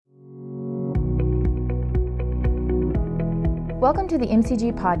Welcome to the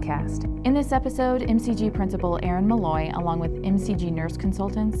MCG podcast. In this episode, MCG Principal Erin Malloy, along with MCG nurse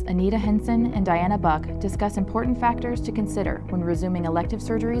consultants Anita Henson and Diana Buck, discuss important factors to consider when resuming elective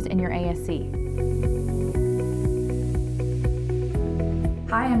surgeries in your ASC.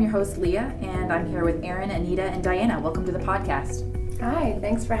 Hi, I'm your host Leah, and I'm here with Erin, Anita, and Diana. Welcome to the podcast. Hi,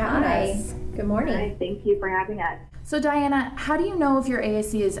 thanks for having us. Good morning. Hi, thank you for having us. So Diana, how do you know if your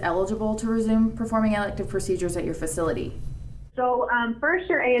ASC is eligible to resume performing elective procedures at your facility? So first,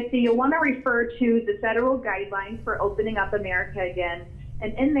 your ASC, you'll want to refer to the federal guidelines for opening up America again.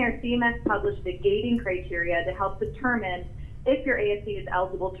 And in there, CMS published a gating criteria to help determine if your ASC is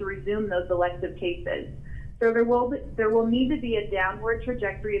eligible to resume those elective cases. So there will need to be a downward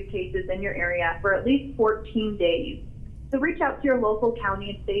trajectory of cases in your area for at least 14 days. So reach out to your local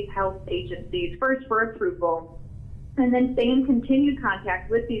county and state health agencies first for approval, and then stay in continued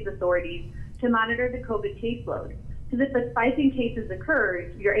contact with these authorities to monitor the COVID caseload. Because if a spike in cases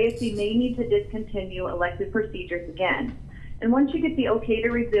occurs, your ASC may need to discontinue elective procedures again. And once you get the okay to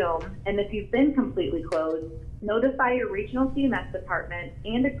resume, and if you've been completely closed, notify your regional CMS department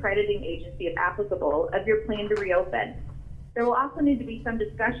and accrediting agency, if applicable, of your plan to reopen. There will also need to be some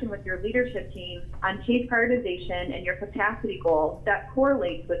discussion with your leadership team on case prioritization and your capacity goal that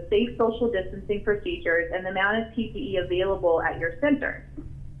correlates with safe social distancing procedures and the amount of PPE available at your center.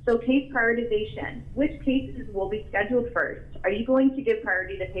 So case prioritization, which cases will be scheduled first? Are you going to give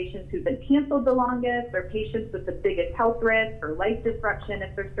priority to patients who've been canceled the longest, or patients with the biggest health risk or life disruption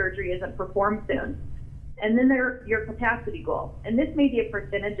if their surgery isn't performed soon? And then your capacity goal. And this may be a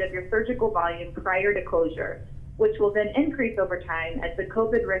percentage of your surgical volume prior to closure, which will then increase over time as the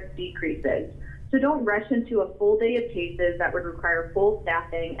COVID risk decreases. So don't rush into a full day of cases that would require full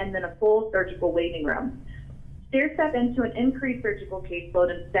staffing and then a full surgical waiting room. Stair step into an increased surgical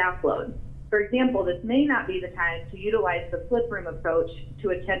caseload and staff load. For example, this may not be the time to utilize the flip room approach to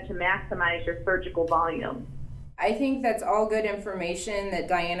attempt to maximize your surgical volume. I think that's all good information that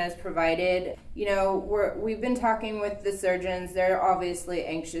Diana's provided. You know, we've been talking with the surgeons. They're obviously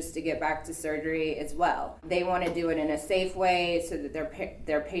anxious to get back to surgery as well. They want to do it in a safe way so that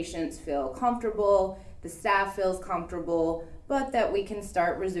their patients feel comfortable, the staff feels comfortable, but that we can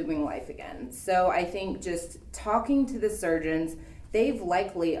start resuming life again. So I think just talking to the surgeons, they've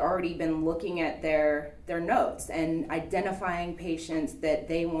likely already been looking at their notes and identifying patients that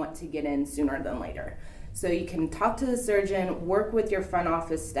they want to get in sooner than later. So you can talk to the surgeon, work with your front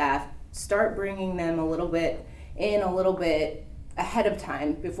office staff, start bringing them a little bit ahead of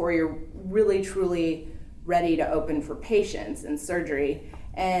time before you're really truly ready to open for patients and surgery.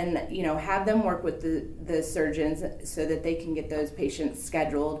 And have them work with the surgeons so that they can get those patients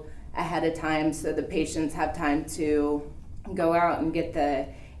scheduled ahead of time, so the patients have time to go out and get the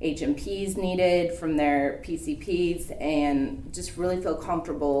HMPs needed from their PCPs and just really feel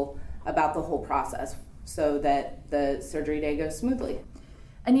comfortable about the whole process so that the surgery day goes smoothly.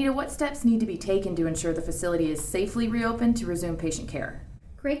 Anita, what steps need to be taken to ensure the facility is safely reopened to resume patient care?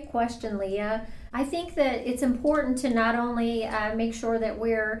 Great question, Leah. I think that it's important to not only make sure that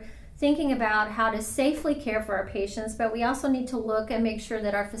we're thinking about how to safely care for our patients, but we also need to look and make sure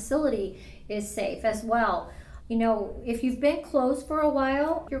that our facility is safe as well. You know, if you've been closed for a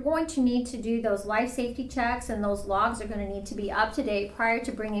while, you're going to need to do those life safety checks, and those logs are going to need to be up to date prior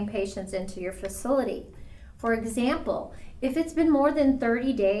to bringing patients into your facility. For example, if it's been more than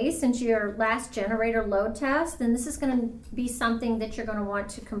 30 days since your last generator load test, then this is going to be something that you're going to want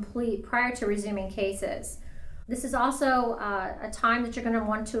to complete prior to resuming cases. This is also a time that you're going to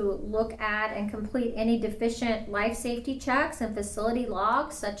want to look at and complete any deficient life safety checks and facility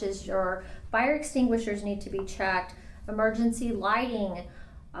logs, such as your fire extinguishers need to be checked, emergency lighting,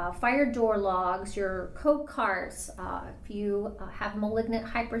 fire door logs, your coke carts. If you have malignant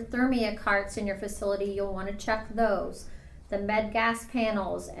hyperthermia carts in your facility, you'll want to check those. The med gas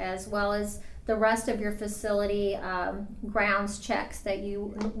panels, as well as the rest of your facility grounds checks that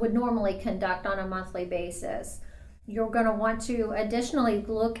you would normally conduct on a monthly basis. You're going to want to additionally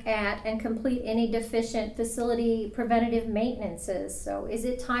look at and complete any deficient facility preventative maintenances. So is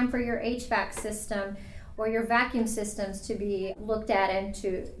it time for your HVAC system or your vacuum systems to be looked at and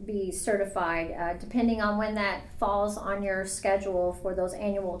to be certified, depending on when that falls on your schedule for those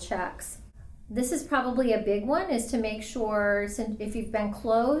annual checks? This is probably a big one, is to make sure, if you've been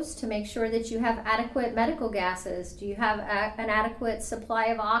closed, to make sure that you have adequate medical gases. Do you have an adequate supply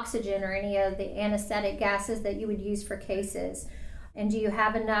of oxygen or any of the anesthetic gases that you would use for cases? And do you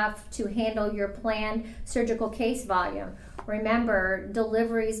have enough to handle your planned surgical case volume? Remember,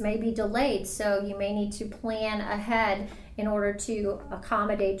 deliveries may be delayed, so you may need to plan ahead in order to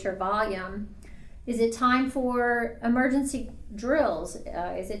accommodate your volume. Is it time for emergency drills?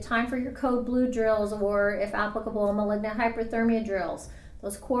 Is it time for your code blue drills, or if applicable, malignant hyperthermia drills?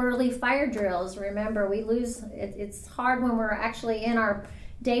 Those quarterly fire drills, remember, it's hard when we're actually in our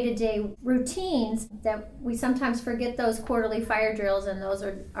day-to-day routines that we sometimes forget those quarterly fire drills, and those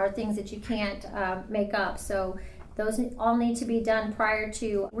are things that you can't make up. So those all need to be done prior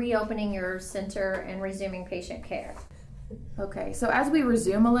to reopening your center and resuming patient care. Okay, so as we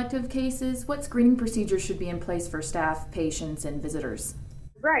resume elective cases, what screening procedures should be in place for staff, patients, and visitors?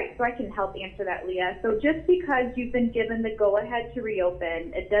 Right, so I can help answer that, Leah. So just because you've been given the go-ahead to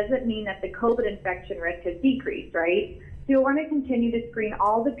reopen, it doesn't mean that the COVID infection risk has decreased, right? So you'll want to continue to screen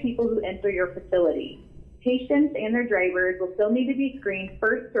all the people who enter your facility. Patients and their drivers will still need to be screened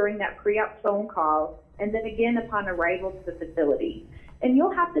first during that pre-op phone call, and then again upon arrival to the facility. And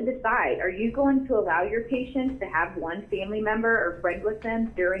you'll have to decide, are you going to allow your patients to have one family member or friend with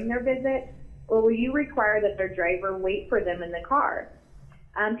them during their visit, or will you require that their driver wait for them in the car?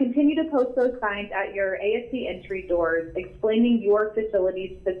 Continue to post those signs at your ASC entry doors explaining your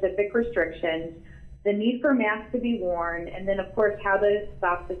facility's specific restrictions, the need for masks to be worn, and then of course how to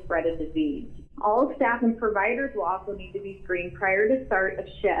stop the spread of disease. All staff and providers will also need to be screened prior to start of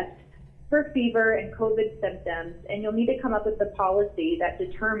shift for fever and COVID symptoms, and you'll need to come up with a policy that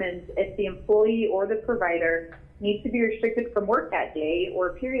determines if the employee or the provider needs to be restricted from work that day or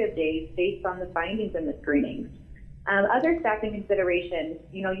a period of days based on the findings in the screenings. Other staffing considerations,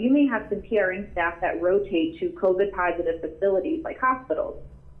 you may have some PRN staff that rotate to COVID positive facilities like hospitals.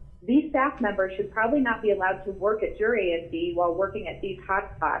 These staff members should probably not be allowed to work at your ASC while working at these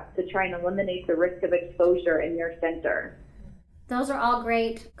hotspots to try and eliminate the risk of exposure in your center. Those are all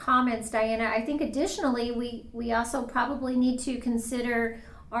great comments, Diana. I think additionally, we also probably need to consider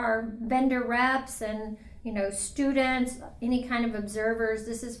our vendor reps and students, any kind of observers.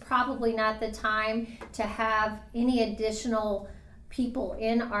 This is probably not the time to have any additional people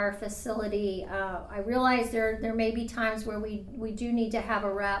in our facility. I realize there may be times where we do need to have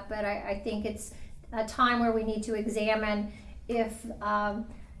a rep, but I think it's a time where we need to examine if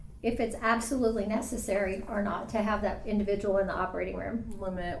it's absolutely necessary or not to have that individual in the operating room.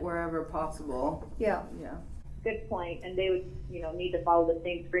 Limit wherever possible. Yeah. Good point. And they would, need to follow the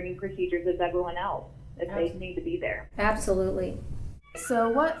same screening procedures as everyone else if they need to be there. Absolutely. So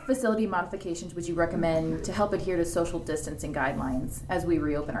what facility modifications would you recommend to help adhere to social distancing guidelines as we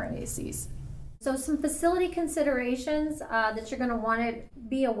reopen our ASCs? So some facility considerations that you're going to want to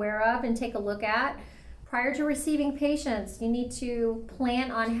be aware of and take a look at. Prior to receiving patients, you need to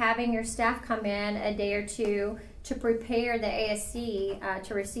plan on having your staff come in a day or two to prepare the ASC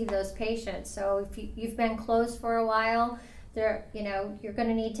to receive those patients. So if you've been closed for a while, you're going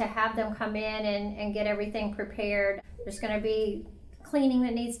to need to have them come in and get everything prepared. There's going to be cleaning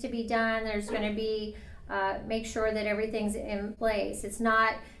that needs to be done. There's going to be make sure that everything's in place. It's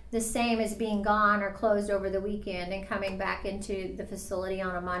not the same as being gone or closed over the weekend and coming back into the facility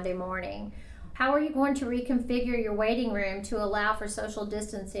on a Monday morning. How are you going to reconfigure your waiting room to allow for social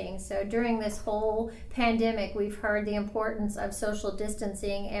distancing? So during this whole pandemic, we've heard the importance of social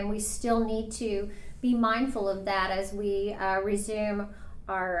distancing, and we still need to be mindful of that as we resume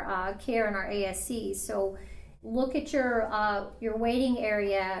our care in our ASCs. So look at your waiting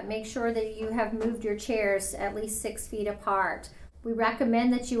area. Make sure that you have moved your chairs at least 6 feet apart. We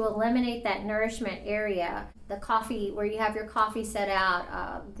recommend that you eliminate that nourishment area, the coffee, where you have your coffee set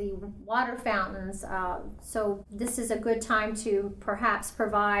out, the water fountains. So this is a good time to perhaps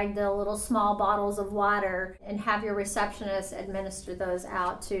provide the little small bottles of water and have your receptionist administer those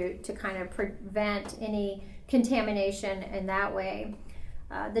out to kind of prevent any contamination in that way.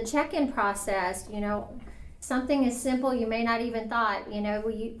 The check-in process, something as simple you may not even thought,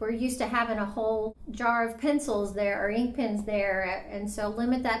 we're used to having a whole jar of pencils there or ink pens there, and so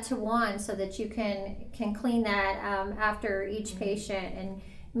limit that to one so that you can clean that after each patient, and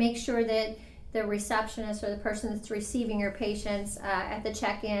make sure that the receptionist or the person that's receiving your patients at the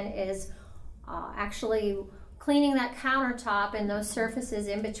check-in is actually cleaning that countertop and those surfaces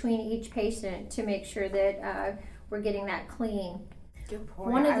in between each patient to make sure that we're getting that clean. Good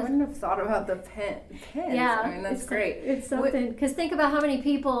point. I wouldn't have thought about the pens. Yeah, That's great. It's something, because think about how many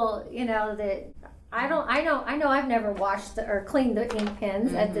people that I know I've never washed or cleaned the ink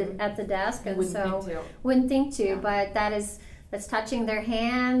pens at the desk, and wouldn't think to, but that's touching their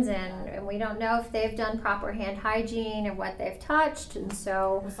hands, and we don't know if they've done proper hand hygiene and what they've touched, and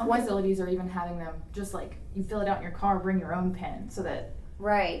so some facilities are even having them just like you fill it out in your car, bring your own pen, so that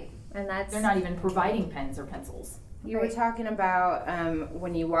right, and that's they're not even providing pens or pencils. You were talking about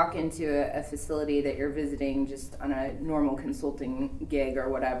when you walk into a facility that you're visiting just on a normal consulting gig or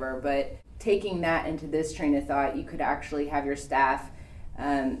whatever, but taking that into this train of thought, you could actually have your staff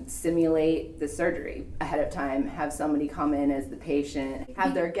simulate the surgery ahead of time, have somebody come in as the patient,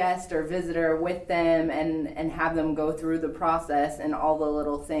 have their guest or visitor with them, and have them go through the process and all the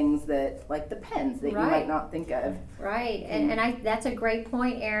little things that, like the pens that you might not think of. Right, and that's a great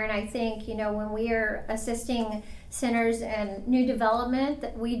point, Erin. I think, when we are assisting centers and new development,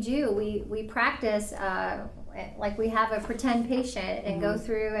 that we practice like we have a pretend patient and go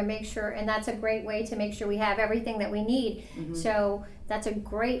through and make sure, and that's a great way to make sure we have everything that we need. So that's a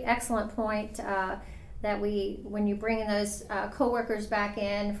excellent point that when you bring those coworkers back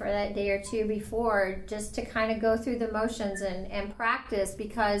in for that day or two before, just to kind of go through the motions and practice,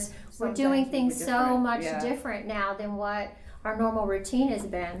 because we're doing things so much different now than what our normal routine has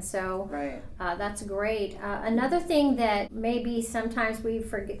been. So that's great. Another thing that maybe sometimes we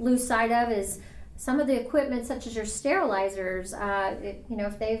lose sight of is some of the equipment, such as your sterilizers.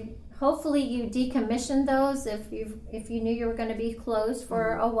 If they've hopefully you decommissioned those if you knew you were going to be closed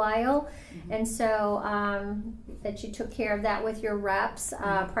for a while, and so that you took care of that with your reps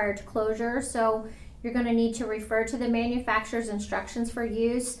prior to closure. So you're going to need to refer to the manufacturer's instructions for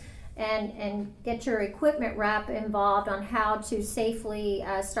use and get your equipment rep involved on how to safely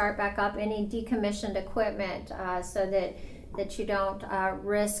start back up any decommissioned equipment, so that you don't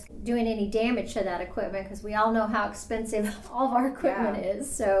risk doing any damage to that equipment, because we all know how expensive all of our equipment is.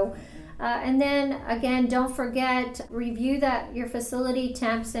 So, and then again, don't forget, review your facility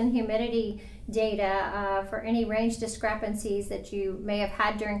temps and humidity data for any range discrepancies that you may have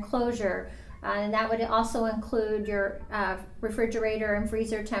had during closure. And that would also include your refrigerator and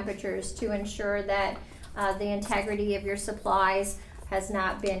freezer temperatures to ensure that the integrity of your supplies has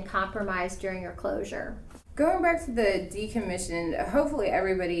not been compromised during your closure. Going back to the decommissioned, hopefully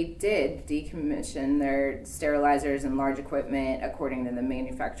everybody did decommission their sterilizers and large equipment according to the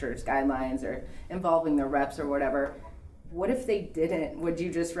manufacturer's guidelines or involving their reps or whatever. What if they didn't? Would you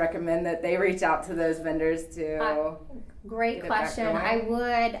just recommend that they reach out to those vendors to? Great question.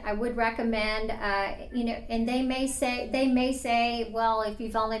 I would recommend, and they may say, well, if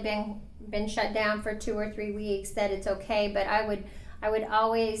you've only been shut down for 2 or 3 weeks, that it's okay. But I would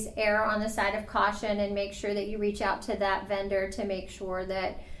always err on the side of caution and make sure that you reach out to that vendor to make sure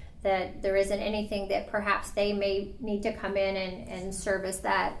that there isn't anything that perhaps they may need to come in and service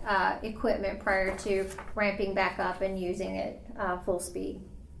that equipment prior to ramping back up and using it full speed.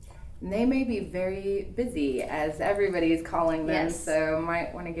 And they may be very busy, as everybody's calling them, so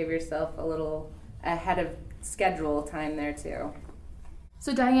might want to give yourself a little ahead of schedule time there too.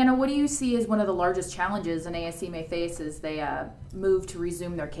 So Diana, what do you see as one of the largest challenges an ASC may face as they move to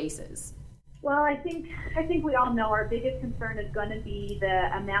resume their cases? Well, I think we all know our biggest concern is going to be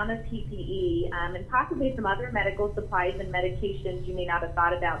the amount of PPE and possibly some other medical supplies and medications you may not have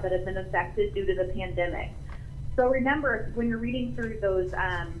thought about that have been affected due to the pandemic. So remember, when you're reading through those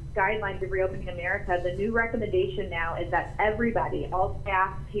guidelines of Reopening America, the new recommendation now is that everybody, all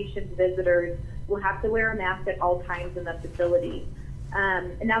staff, patients, visitors, will have to wear a mask at all times in the facility.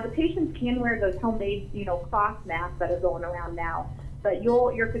 And now the patients can wear those homemade, cloth masks that are going around now. But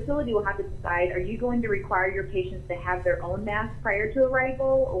your facility will have to decide, are you going to require your patients to have their own masks prior to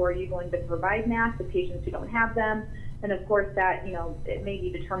arrival, or are you going to provide masks to patients who don't have them? And of course that, it may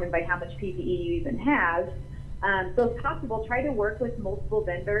be determined by how much PPE you even have. So if possible, try to work with multiple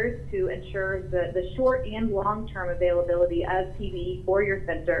vendors to ensure the short and long-term availability of PPE for your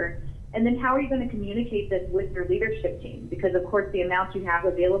center. And then how are you going to communicate this with your leadership team? Because of course the amount you have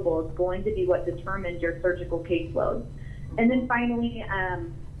available is going to be what determines your surgical caseload. And then finally,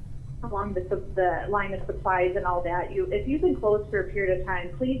 along the line of supplies and all that, if you've been closed for a period of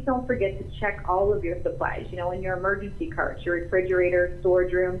time, please don't forget to check all of your supplies, in your emergency carts, your refrigerator,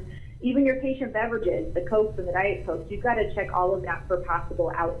 storage room, even your patient beverages, the Cokes and the Diet Cokes. You've got to check all of that for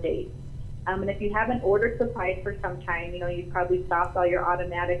possible outdates. And if you haven't ordered supplies for some time, you've probably stopped all your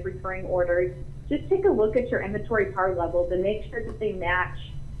automatic recurring orders. Just take a look at your inventory par levels and make sure that they match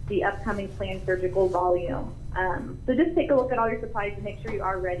the upcoming planned surgical volume. So just take a look at all your supplies and make sure you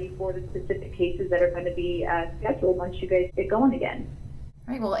are ready for the specific cases that are going to be scheduled once you guys get going again.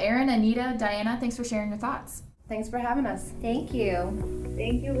 All right, well, Erin, Anita, Diana, thanks for sharing your thoughts. Thanks for having us. Thank you.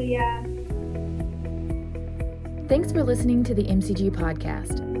 Thank you, Leah. Thanks for listening to the MCG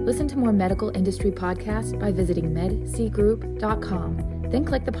podcast. Listen to more medical industry podcasts by visiting medcgroup.com, then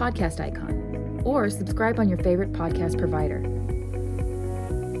click the podcast icon, or subscribe on your favorite podcast provider.